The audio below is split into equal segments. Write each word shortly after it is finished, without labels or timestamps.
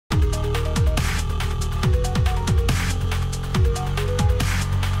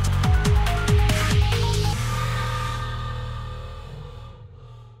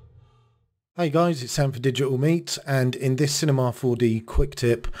Hey guys, it's Sam for Digital Meet, and in this Cinema 4D quick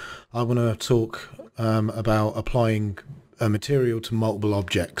tip I want to talk about applying a material to multiple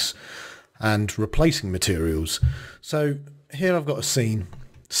objects and replacing materials. So here I've got a scene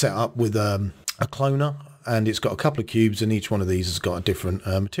set up with a cloner, and it's got a couple of cubes, and each one of these has got a different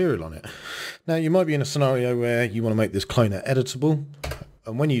material on it. Now you might be in a scenario where you want to make this cloner editable,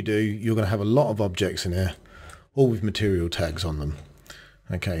 and when you do, you're going to have a lot of objects in here, all with material tags on them.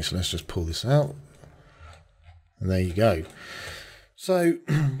 Okay, so let's just pull this out, and there you go. So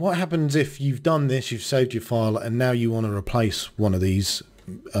what happens if you've done this, you've saved your file, and now you want to replace one of these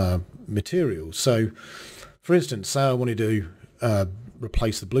materials? So for instance, say I wanted to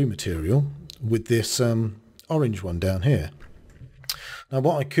replace the blue material with this orange one down here. Now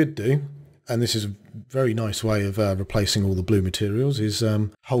what I could do, and this is a very nice way of replacing all the blue materials, is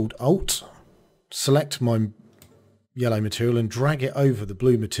hold Alt, select my yellow material and drag it over the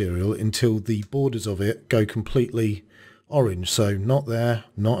blue material until the borders of it go completely orange. So not there,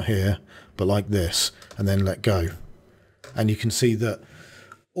 not here, but like this, and then let go. And you can see that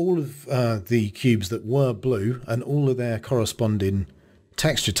all of the cubes that were blue and all of their corresponding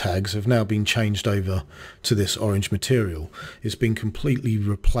texture tags have now been changed over to this orange material. It's been completely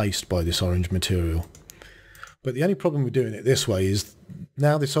replaced by this orange material. But the only problem with doing it this way is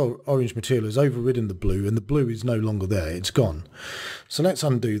now this orange material has overridden the blue, and the blue is no longer there, it's gone. So let's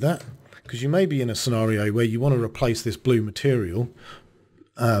undo that, because you may be in a scenario where you want to replace this blue material,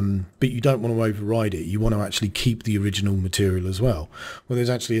 but you don't want to override it. You want to actually keep the original material as well. Well, there's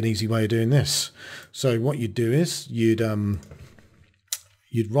actually an easy way of doing this. So what you'd do is you'd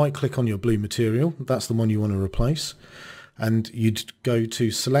right click on your blue material, that's the one you want to replace, and you'd go to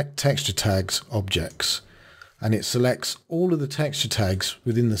Select Texture Tags Objects, and it selects all of the texture tags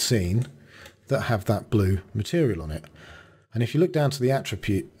within the scene that have that blue material on it. And if you look down to the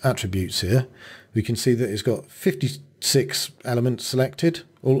attributes here, we can see that it's got 56 elements selected,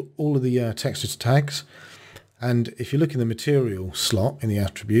 all of the texture tags. And if you look in the material slot in the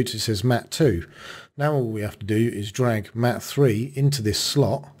attributes, it says Matte 2. Now all we have to do is drag Matte 3 into this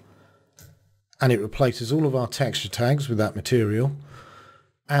slot, and it replaces all of our texture tags with that material,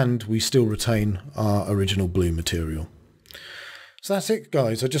 and we still retain our original blue material. So that's it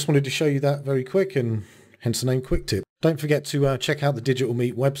guys, I just wanted to show you that very quick, and hence the name Quick Tip. Don't forget to check out the Digital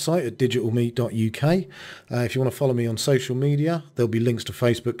Meet website at digitalmeet.uk. If you want to follow me on social media, there'll be links to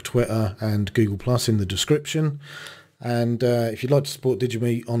Facebook, Twitter and Google Plus in the description. And if you'd like to support Digital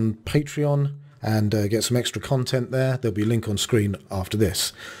Meet on Patreon and get some extra content there, there'll be a link on screen after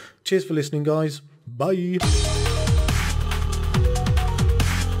this. Cheers for listening guys, bye!